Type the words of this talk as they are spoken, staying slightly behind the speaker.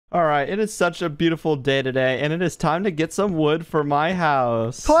All right, it is such a beautiful day today, and it is time to get some wood for my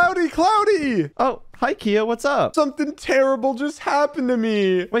house. Cloudy! Oh, hi, Kia. What's up? Something terrible just happened to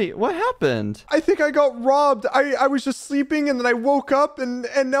me. Wait, what happened? I think I got robbed. I was just sleeping, and then I woke up, and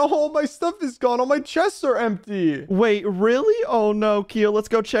now all my stuff is gone. All my chests are empty. Wait, really? Oh, no, Kia. Let's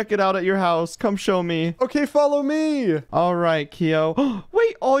go check it out at your house. Come show me. Okay, follow me. All right, Keo.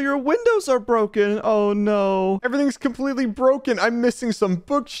 Wait, all your windows are broken. Oh, no. Everything's completely broken. I'm missing some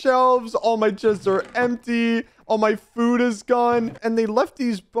bookshelves. All my chests are empty. All my food is gone. And they left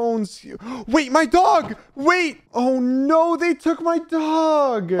these bones here. Wait, my dog! Wait! Oh no, they took my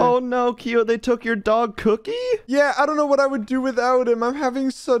dog! Oh no, Keo, they took your dog Cookie? Yeah, I don't know what I would do without him. I'm having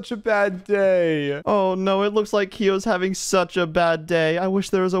such a bad day. Oh no, it looks like Keo's having such a bad day. I wish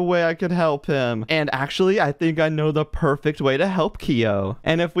there was a way I could help him. And actually, I think I know the perfect way to help Keo.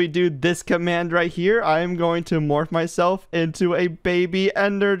 And if we do this command right here, I am going to morph myself into a baby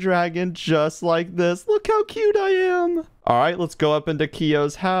ender dragon just like this. Look how cute I am. All right, let's go up into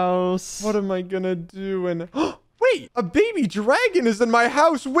Keo's house. What am I gonna do? And wait, a baby dragon is in my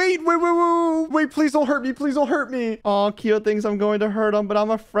house. Wait, please don't hurt me. Please don't hurt me. Oh, Keo thinks I'm going to hurt him, but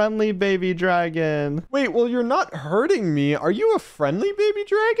I'm a friendly baby dragon. Wait, well, you're not hurting me. Are you a friendly baby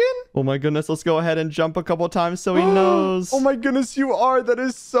dragon? Oh my goodness, let's go ahead and jump a couple times so he knows. Oh my goodness, you are. That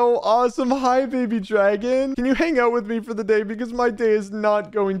is so awesome. Hi, baby dragon. Can you hang out with me for the day? Because my day is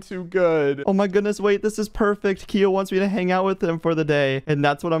not going too good. Oh my goodness, wait, this is perfect. Keo wants me to hang out with him for the day, and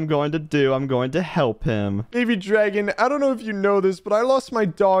that's what I'm going to do. I'm going to help him. Baby dragon, I don't know if you know this, but I lost my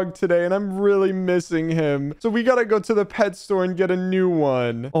dog today, and I'm really missing him. So we gotta go to the pet store and get a new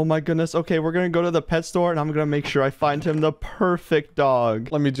one. Oh my goodness. Okay, we're gonna go to the pet store, and I'm gonna make sure I find him the perfect dog.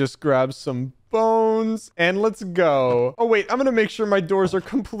 Let me just grab some bones and let's go. Oh wait, I'm gonna make sure my doors are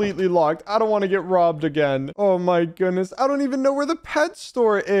completely locked. I don't want to get robbed again. Oh my goodness, I don't even know where the pet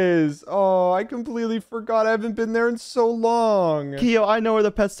store is. Oh, I completely forgot. I haven't been there in so long. Keo, I know where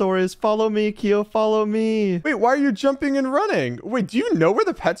the pet store is. Follow me, Keo, follow me. Wait, why are you jumping and running? Wait, do you know where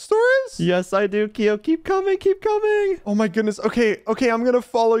the pet store is? Yes, I do, Keo. Keep coming, keep coming. Oh my goodness. Okay, I'm gonna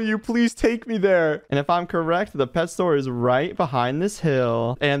follow you. Please take me there. And if I'm correct, the pet store is right behind this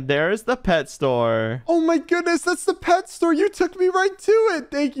hill. And there's the pet store. Oh my goodness, that's the pet store. You took me right to it.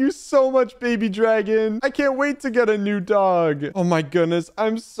 Thank you so much, baby dragon. I can't wait to get a new dog. Oh my goodness,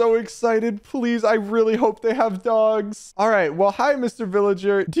 I'm so excited. Please, I really hope they have dogs. All right, well, hi, Mr.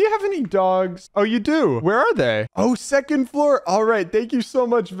 Villager. Do you have any dogs? Oh, you do? Where are they? Oh, second floor. All right, thank you so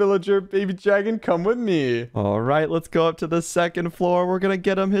much, Villager. Baby dragon, come with me. All right, let's go up to the second floor. We're gonna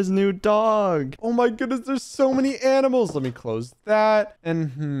get him his new dog. Oh my goodness, there's so many animals. Let me close that.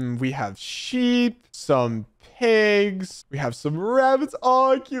 And we have sheep, some pigs, we have some rabbits.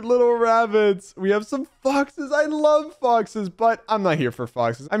 Oh, cute little rabbits. We have some foxes. I love foxes, but I'm not here for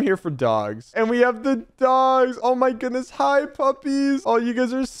foxes. I'm here for dogs. And we have the dogs. Oh my goodness. Hi, puppies. Oh, you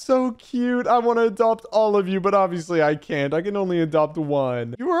guys are so cute. I want to adopt all of you, but obviously I can't. I can only adopt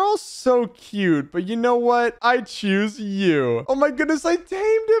one. You are all so cute, but you know what? I choose you. Oh my goodness, I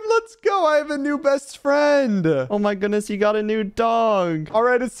tamed him. Let's go. I have a new best friend. Oh my goodness, you got a new dog. All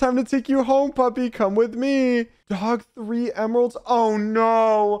right, it's time to take you home, puppy. Come with me. Dog, 3 emeralds. Oh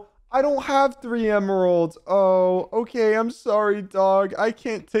no, I don't have 3 emeralds. Oh, okay. I'm sorry, dog. I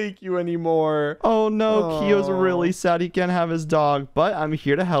can't take you anymore. Oh no, Keo's really sad he can't have his dog, but I'm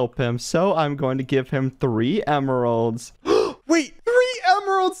here to help him. So I'm going to give him 3 emeralds. Wait, 3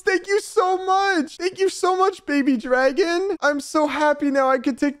 emeralds. Thank you so much. Thank you so much, baby dragon. I'm so happy now I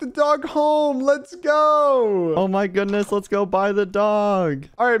can take the dog home. Let's go. Oh my goodness, let's go buy the dog.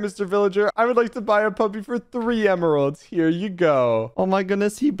 All right, Mr. Villager, I would like to buy a puppy for 3 emeralds. Here you go. Oh my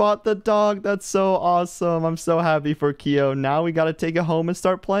goodness, he bought the dog. That's so awesome. I'm so happy for Keo. Now we got to take it home and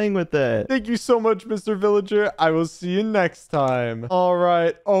start playing with it. Thank you so much, Mr. Villager. I will see you next time. All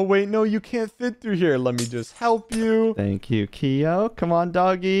right. Oh, wait, no, you can't fit through here. Let me just help you. Thank you, Keo. Come on,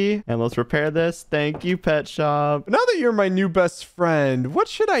 doggy. And let's repair this. Thank you, pet shop. Now that you're my new best friend, what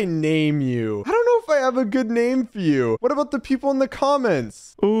should I name you? I don't know if I have a good name for you. What about the people in the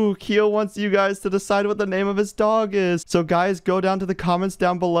comments? Ooh, Keo wants you guys to decide what the name of his dog is. So guys, go down to the comments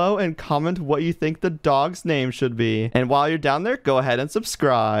down below and comment what you think the dog's name should be. And while you're down there, go ahead and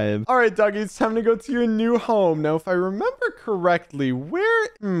subscribe. All right, doggy, it's time to go to your new home. Now, if I remember correctly, where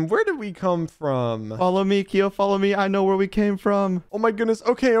did we come from? Follow me, Keo, follow me. I know where we came from. Oh my goodness.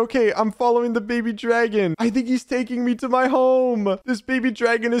 Okay. I'm following the baby dragon. I think he's taking me to my home. This baby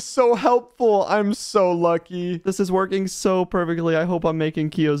dragon is so helpful. I'm so lucky. This is working so perfectly. I hope I'm making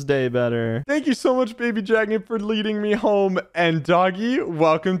Kiyo's day better. Thank you so much, baby dragon, for leading me home. And doggy,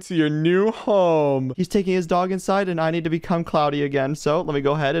 welcome to your new home. He's taking his dog inside and I need to become Cloudy again. So let me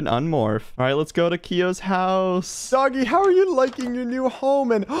go ahead and unmorph. All right, let's go to Kiyo's house. Doggy, how are you liking your new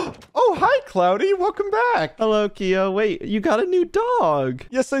home? And oh, hi, Cloudy. Welcome back. Hello, Kiyo. Wait, you got a new dog.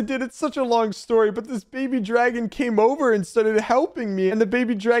 Yes, I did. It's such a long story, but this baby dragon came over and started helping me. And the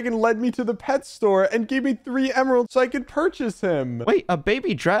baby dragon led me to the pet store and gave me 3 emeralds so I could purchase him. Wait, a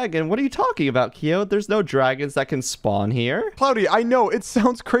baby dragon? What are you talking about, Kiyo? There's no dragons that can spawn here. Cloudy, I know it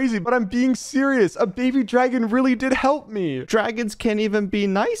sounds crazy, but I'm being serious. A baby dragon really did help me. Dragons can't even be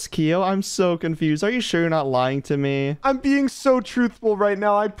nice, Kiyo. I'm so confused. Are you sure you're not lying to me? I'm being so truthful right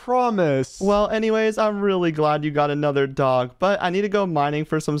now, I promise. Well, anyways, I'm really glad you got another dog, but I need to go mining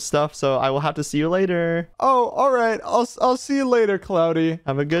for some stuff, so I will have to see you later. Oh, all right. I'll see you later, Cloudy.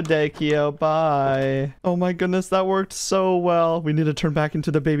 Have a good day, Kiyo. Bye. Oh my goodness, that worked so well. We need to turn back into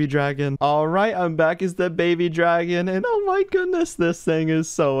the baby dragon. All right, I'm back as the baby dragon, and oh my goodness, this thing is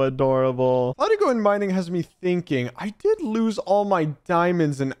so adorable. Cloudy going mining has me thinking, I did lose all my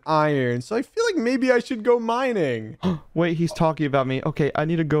diamonds and iron, so I feel like maybe I should go mining. Wait, he's talking about me. Okay, I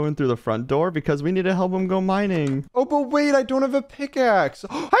need to go in through the front door because we need to help him go mining. Oh, but wait, I don't have a pickaxe.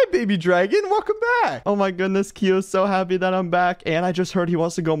 Hi, baby dragon. Welcome back. Oh my goodness, Kiyo's so happy that I'm back, and I just heard he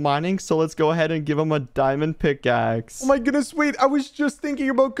wants to go mining, so let's go ahead and give him a diamond pickaxe. Oh my goodness, wait, I was just thinking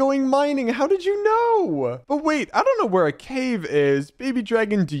about going mining. How did you know? But wait, I don't know where a cave is. Baby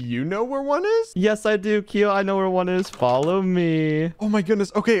dragon, do you know where one is? Yes, I do, Kiyo. I know where one is. Follow me. Oh my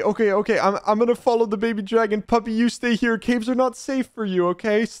goodness. Okay. I'm gonna follow the baby dragon. Puppy, you stay here. Caves are not safe for you,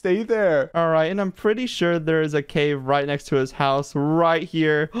 okay? Stay there. All right, and I'm pretty sure there is a cave right next to his house right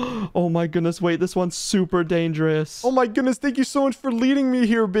here. Oh my goodness, wait, this one's super dangerous. Oh my goodness, thank you so much for leading me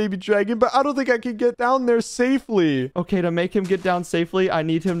here, baby dragon, but I don't think I can get down there safely. Okay, to make him get down safely, I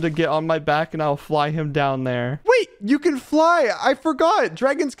need him to get on my back and I'll fly him down there. Wait, you can fly. I forgot.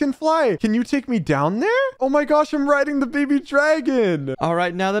 Dragons can fly. Can you take me down there? Oh my gosh, I'm riding the baby dragon. All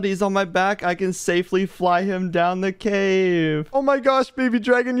right, now that he's on my back, I can safely fly him down the cave. Oh my gosh, baby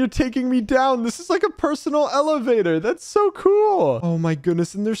dragon, you're taking me down. This is like a personal elevator. That's so cool. Oh my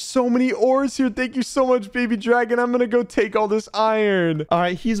goodness, and there's so many ores here. Thank you so much, baby dragon. I'm gonna go take all this iron. All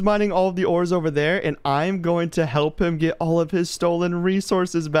right, he's mining all of the ores over there, and I'm going to help him get all of his stolen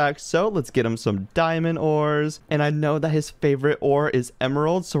resources back. So let's get him some diamond ores. And I know that his favorite ore is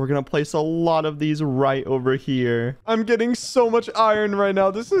emerald, so we're gonna place a lot of these right over here. I'm getting so much iron right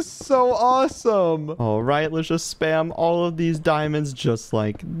now. This is so awesome. All right, let's just spam all of these diamonds just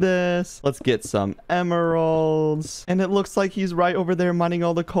like this. Let's get some emeralds. And it looks like he's right over there mining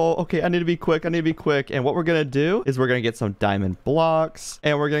all the coal. Okay, I need to be quick. And what we're gonna do is we're gonna get some diamond blocks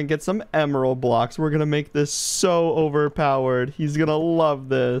and we're gonna get some emerald blocks. We're gonna make this so overpowered. He's gonna love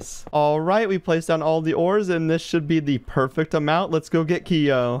this. All right, we placed down all the ores and this should be the perfect amount. Let's go get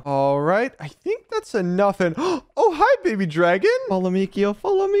Kiyo. All right, I think that's enough. And oh, hi, baby dragon. Follow me, Kiyo.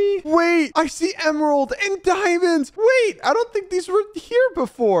 Follow me. Wait, I see emerald and diamonds. Wait, I don't think these were here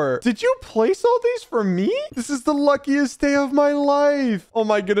before. Did you place all these for me? This is the luckiest day of my life. Oh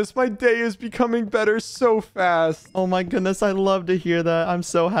my goodness, my day is becoming better so fast. Oh my goodness, I love to hear that. I'm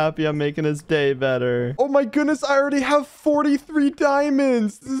so happy I'm making his day better. Oh my goodness, I already have 43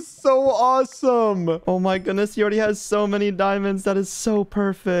 diamonds. This is so awesome. Oh my goodness, he already has so many diamonds. That is so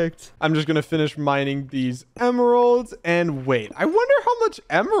perfect. I'm just gonna finish mining these emeralds. And wait, I wonder how much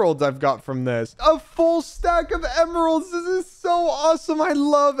emeralds I've got from this. A full stack of emeralds. This is so awesome. I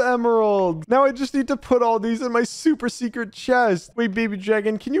love emeralds. Now I just need to put all these in my super secret chest. Wait, baby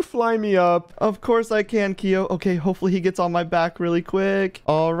dragon, can you fly me up? Of course I can, Kiyo. Okay, hopefully he gets on my back really quick.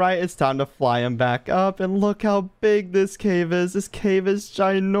 All right, it's time to fly him back up. And look how big this cave is. This cave is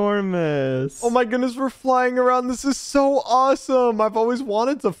ginormous. Oh my goodness, we're flying around. This is so awesome. I've always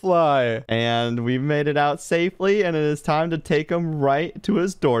wanted to fly. And we made it out safely, and it is time to take him right to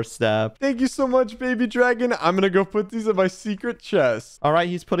his doorstep. Thank you so much, baby dragon. I'm gonna go put these in my secret chest. All right,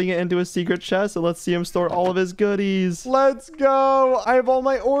 he's putting it into his secret chest, so let's see him store all of his goodies. Let's go. I have all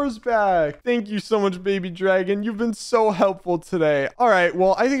my ores back. Thank you so much, baby dragon. You've been so helpful today. All right,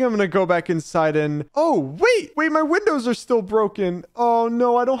 well, I think I'm gonna go back inside and... Oh, wait, my windows are still broken. Oh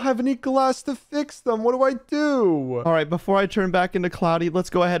no, I don't have any glass to fix them. What do I do? All right, before I turn back into Cloudy, let's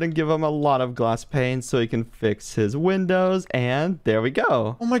go ahead and give him a lot of glass panes so he can fix his windows. And there we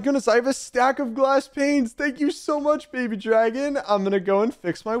go. Oh my goodness, I have a stack of glass panes. Thank you so much, baby dragon. I'm gonna go and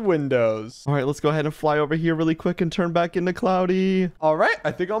fix my windows. All right, let's go ahead and fly over here really quick and turn back into Cloudy. All right,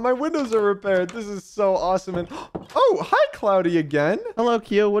 I think all my windows are repaired. This is so awesome. And oh, hi, Cloudy again. Hello,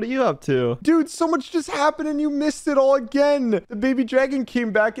 Kiyo. What are you up up to? Dude, so much just happened and you missed it all again. The baby dragon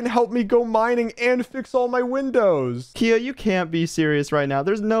came back and helped me go mining and fix all my windows. Keo, you can't be serious right now.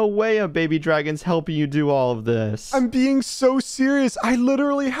 There's no way a baby dragon's helping you do all of this. I'm being so serious. I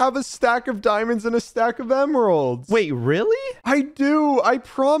literally have a stack of diamonds and a stack of emeralds. Wait, really? I do. I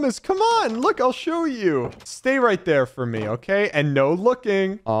promise. Come on. Look, I'll show you. Stay right there for me, okay? And no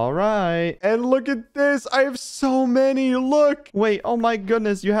looking. All right. And look at this. I have so many. Look. Wait, oh my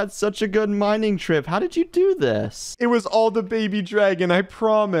goodness, you had such a good mining trip. How did you do this? It was all the baby dragon, I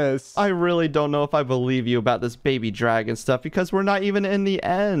promise. I really don't know if I believe you about this baby dragon stuff because we're not even in the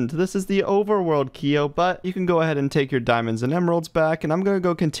end. This is the overworld, Keo, but you can go ahead and take your diamonds and emeralds back, and I'm gonna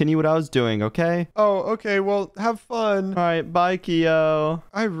go continue what I was doing, okay? Oh, okay. Well, have fun. All right, bye, Keo.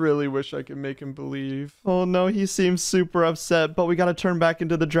 I really wish I could make him believe. Oh no, he seems super upset, but we gotta turn back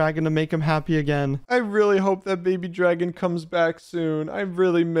into the dragon to make him happy again. I really hope that baby dragon comes back soon. I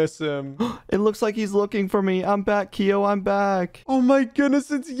really miss him. It looks like he's looking for me. I'm back, Keo, I'm back. Oh my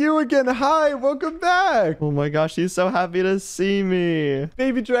goodness, it's you again. Hi, welcome back. Oh my gosh, he's so happy to see me.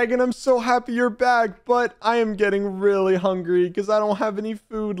 Baby dragon, I'm so happy you're back, but I am getting really hungry because I don't have any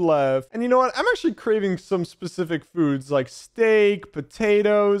food left. And you know what? I'm actually craving some specific foods like steak,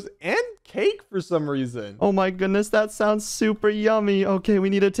 potatoes, and cake for some reason. Oh my goodness, that sounds super yummy. Okay, we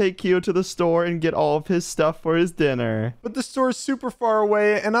need to take Keo to the store and get all of his stuff for his dinner. But the store is super far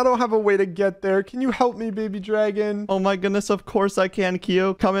away and I don't have a way to get there. Can you help me, baby dragon? Oh my goodness, of course I can,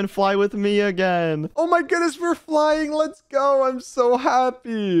 Keo. Come and fly with me again. Oh my goodness, we're flying. Let's go. I'm so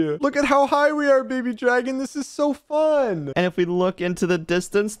happy. Look at how high we are, baby dragon. This is so fun. And if we look into the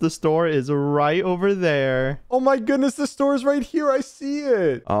distance, the store is right over there. Oh my goodness, the store is right here. I see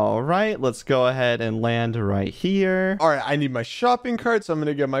it. All right, let's go ahead and land right here. All right, I need my shopping cart, so I'm going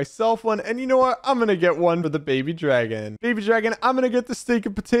to get myself one. And you know what? I'm going to get one for the baby dragon. Baby dragon, I'm going to get the steak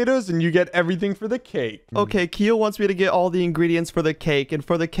and potatoes, and you get everything for the cake. Okay, Keo wants me to get all the ingredients for the cake. And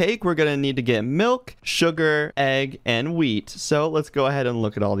for the cake, we're going to need to get milk, sugar, egg, and wheat. So let's go ahead and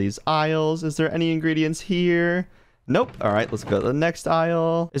look at all these aisles. Is there any ingredients here? Nope. All right, let's go to the next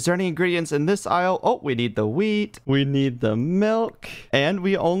aisle. Is there any ingredients in this aisle? Oh, we need the wheat. We need the milk. And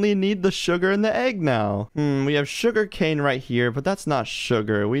we only need the sugar and the egg now. We have sugar cane right here, but that's not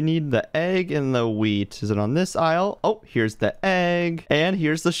sugar. We need the egg and the wheat. Is it on this aisle? Oh, here's the egg. And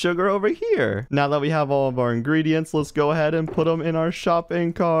here's the sugar over here. Now that we have all of our ingredients, let's go ahead and put them in our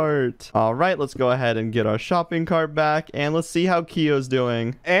shopping cart. All right, let's go ahead and get our shopping cart back. And let's see how Keo's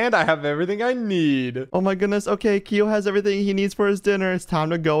doing. And I have everything I need. Oh my goodness. Okay, Keo has everything he needs for his dinner. It's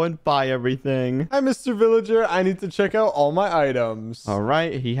time to go and buy everything. Hi, Mr. Villager. I need to check out all my items. All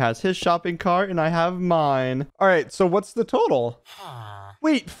right, he has his shopping cart and I have mine. All right, so what's the total?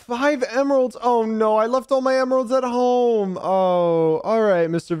 Wait, 5 emeralds? Oh no, I left all my emeralds at home. Oh, all right,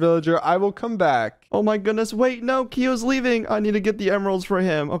 Mr. Villager. I will come back. Oh my goodness, wait, no, Keo's leaving. I need to get the emeralds for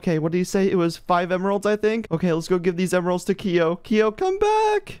him. Okay, what did he say? It was 5 emeralds, I think. Okay, let's go give these emeralds to Keo. Keo, come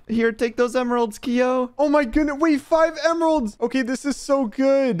back. Here, take those emeralds, Keo. Oh my goodness, wait, 5 emeralds. Okay, this is so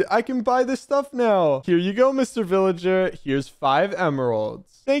good. I can buy this stuff now. Here you go, Mr. Villager. Here's 5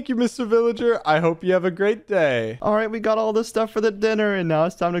 emeralds. Thank you, Mr. Villager. I hope you have a great day. All right, we got all the stuff for the dinner, and now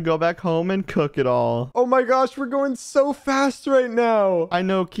it's time to go back home and cook it all. Oh my gosh, we're going so fast right now. I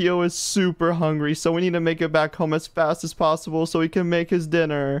know Keo is super hungry, so we need to make it back home as fast as possible so he can make his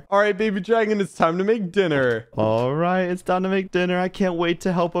dinner. All right, baby dragon, it's time to make dinner. All right, it's time to make dinner. I can't wait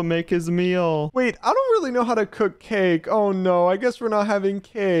to help him make his meal. Wait, I don't really know how to cook cake. Oh no, I guess we're not having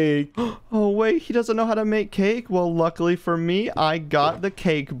cake. Oh wait, he doesn't know how to make cake? Well, luckily for me, I got the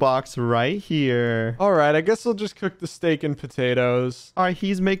cake box right here. All right, I guess I'll just cook the steak and potatoes. All right,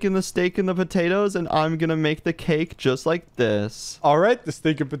 he's making the steak and the potatoes, and I'm gonna make the cake just like this. All right, the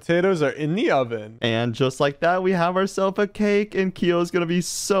steak and potatoes are in the oven. And just like that, we have ourselves a cake, and Keo's gonna be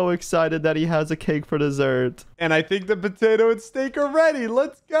so excited that he has a cake for dessert. And I think the potato and steak are ready.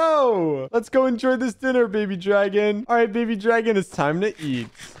 Let's go. Let's go enjoy this dinner, baby dragon. All right, baby dragon, it's time to eat.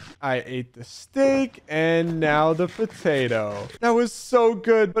 I ate the steak and now the potato. That was so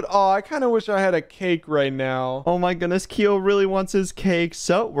good, but oh, I kind of wish I had a cake right now. Oh my goodness, Keo really wants his cake,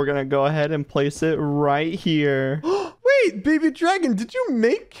 so we're gonna go ahead and place it right here. Wait, baby dragon, did you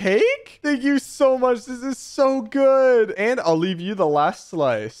make cake? Thank you so much. This is so good. And I'll leave you the last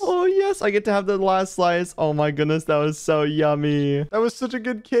slice. Oh yes, I get to have the last slice. Oh my goodness, that was so yummy. That was such a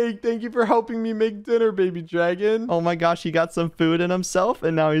good cake. Thank you for helping me make dinner, baby dragon. Oh my gosh, he got some food in himself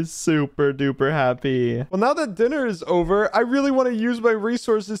and now he's super duper happy. Well, now that dinner is over, I really want to use my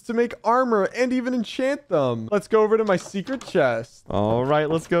resources to make armor and even enchant them. Let's go over to my secret chest. All right,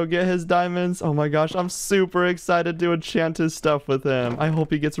 let's go get his diamonds. Oh my gosh, I'm super excited to enchant his stuff with him. I hope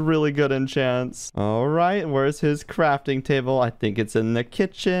he gets really good enchants. All right, where's his crafting table? I think it's in the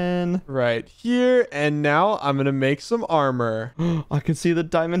kitchen. Right here. And now I'm gonna make some armor. I can see the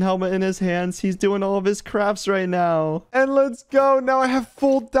diamond helmet in his hands. He's doing all of his crafts right now. And let's go. Now I have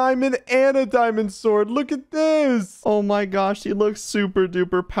full diamond and a diamond sword. Look at this. Oh my gosh, he looks super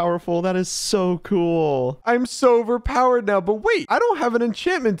duper powerful. That is so cool. I'm so overpowered now. But wait, I don't have an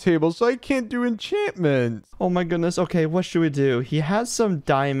enchantment table, so I can't do enchantments. Oh my goodness. Okay, what should we do? He has some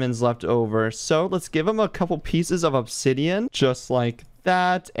diamonds left over. So let's give him a couple pieces of obsidian, just like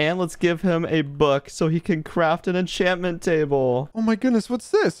that, and let's give him a book so he can craft an enchantment table. Oh my goodness, what's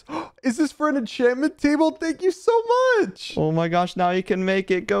this? Is this for an enchantment table? Thank you so much. Oh my gosh, now you can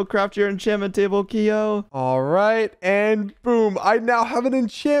make it. Go craft your enchantment table, Keo. All right, and boom, I now have an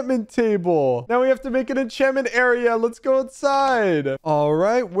enchantment table. Now we have to make an enchantment area. Let's go outside. All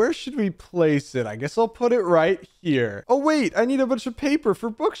right, where should we place it? I guess I'll put it right here. Oh wait, I need a bunch of paper for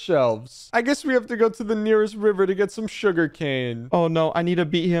bookshelves. I guess we have to go to the nearest river to get some sugar cane. Oh no, I need to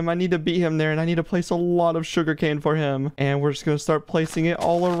beat him. I need to beat him there, and I need to place a lot of sugarcane for him. And we're just going to start placing it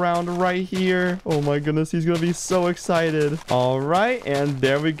all around right here. Oh my goodness, he's going to be so excited. All right, and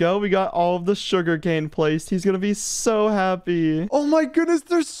there we go. We got all of the sugarcane placed. He's going to be so happy. Oh my goodness,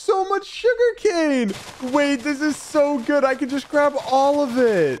 there's so much sugarcane. Wait, this is so good. I can just grab all of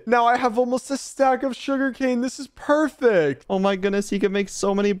it. Now I have almost a stack of sugarcane. This is perfect. Oh my goodness, he can make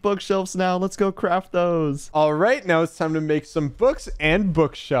so many bookshelves now. Let's go craft those. All right, now it's time to make some books and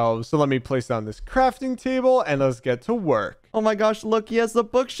bookshelves. So let me place down this crafting table and let's get to work. Oh my gosh, look, he has the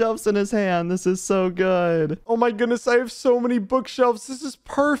bookshelves in his hand. This is so good. Oh my goodness, I have so many bookshelves. This is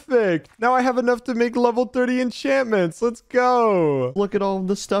perfect. Now I have enough to make level 30 enchantments. Let's go. Look at all of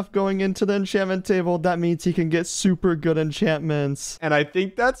the stuff going into the enchantment table. That means he can get super good enchantments. And I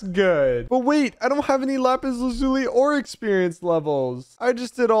think that's good. But wait, I don't have any lapis lazuli or experience levels. I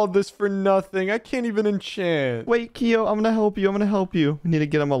just did all this for nothing. I can't even enchant. Wait, Keo, I'm gonna help you. I'm gonna help you. We need to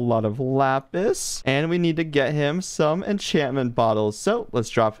get him a lot of lapis, and we need to get him some enchantment bottles. So let's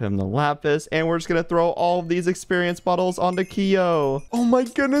drop him the lapis, and we're just gonna throw all of these experience bottles onto Keo. Oh my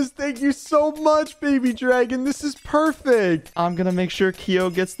goodness, thank you so much, baby dragon. This is perfect. I'm gonna make sure Keo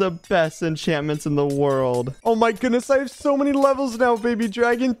gets the best enchantments in the world. Oh my goodness, I have so many levels now, baby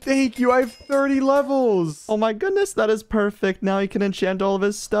dragon. Thank you. I have 30 levels. Oh my goodness, that is perfect. Now he can enchant all of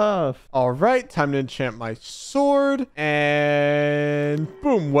his stuff. All right, time to enchant my sword. And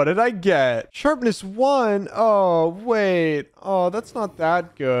boom, what did I get? Sharpness 1. Oh, wait. Oh, that's not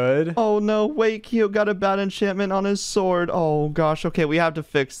that good. Oh no, wait, Keo got a bad enchantment on his sword. Oh gosh, okay, we have to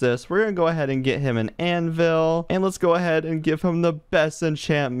fix this. We're gonna go ahead and get him an anvil, and let's go ahead and give him the best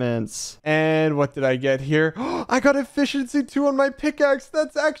enchantments. And what did I get here? I got efficiency 2 on my pickaxe.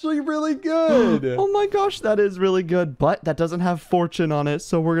 That's actually really good. Oh my gosh, that is really good, but that doesn't have fortune on it,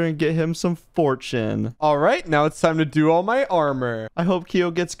 so we're gonna get him some fortune. All right, now it's time to do all my armor. I hope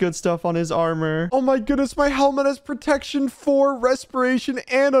Keo gets good stuff on his armor. Oh my goodness, my helmet has protection 4, respiration,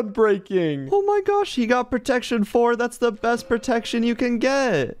 and unbreaking. Oh my gosh, he got protection 4. That's the best protection you can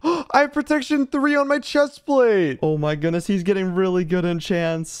get. I have protection 3 on my chest plate. Oh my goodness, he's getting really good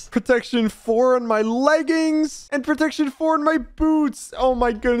enchants. Protection 4 on my leggings and protection 4 on my boots. Oh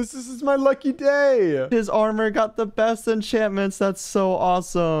my goodness, this is my lucky day. His armor got the best enchantments. That's so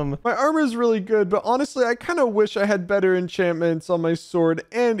awesome. My armor is really good, but honestly, I kind of wish I had better enchantments on my sword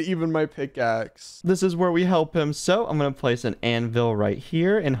and even my pickaxe. This is where we help him. So I'm going to place an anvil right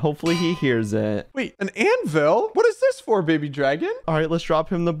here, and hopefully he hears it. Wait, an anvil? What is this for, baby dragon? All right, let's drop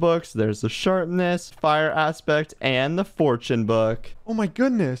him the books. There's the sharpness, fire aspect, and the fortune book. Oh my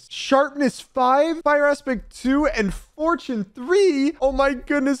goodness. Sharpness 5, fire aspect 2, and fortune 3. Oh my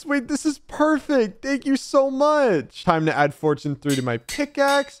goodness. Wait, this is perfect. Thank you so much. Time to add fortune 3 to my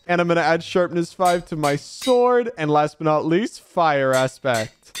pickaxe. And I'm going to add sharpness 5 to my sword. And last but not least, fire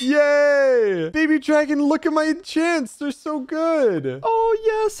aspect. Yay! Baby dragon, look at my enchants. They're so good. Oh,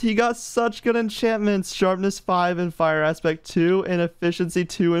 yes. He got such good enchantments. Sharpness 5 and fire aspect 2 and efficiency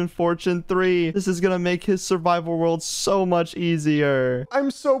 2 and fortune 3. This is going to make his survival world so much easier. I'm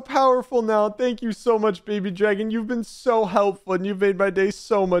so powerful now. Thank you so much, baby dragon. You've been so helpful and you've made my day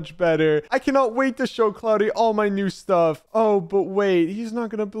so much better. I cannot wait to show Cloudy all my new stuff. Oh, but wait, he's not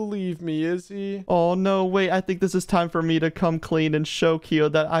going to believe me, is he? Oh, no, wait. I think this is time for me to come clean and show Keo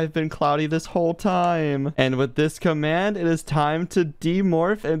that I've been Cloudy this whole time. And with this command, it is time to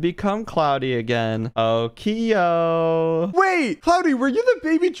demorph and become Cloudy again. Oh, Keo. Wait, Cloudy, were you the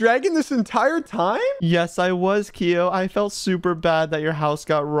baby dragon this entire time? Yes, I was, Keo. I felt super bad that your house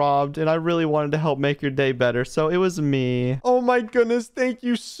got robbed, and I really wanted to help make your day better, so it was was me. Oh my goodness, thank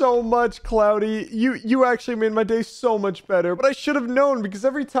you so much, Cloudy. You actually made my day so much better, but I should have known because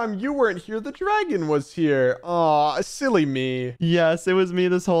every time you weren't here, the dragon was here. Aw, silly me. Yes, it was me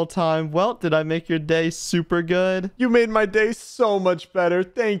this whole time. Well, did I make your day super good? You made my day so much better.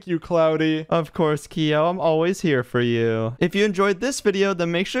 Thank you, Cloudy. Of course, Keo, I'm always here for you. If you enjoyed this video,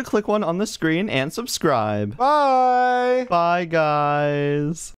 then make sure to click one on the screen and subscribe. Bye. Bye, guys.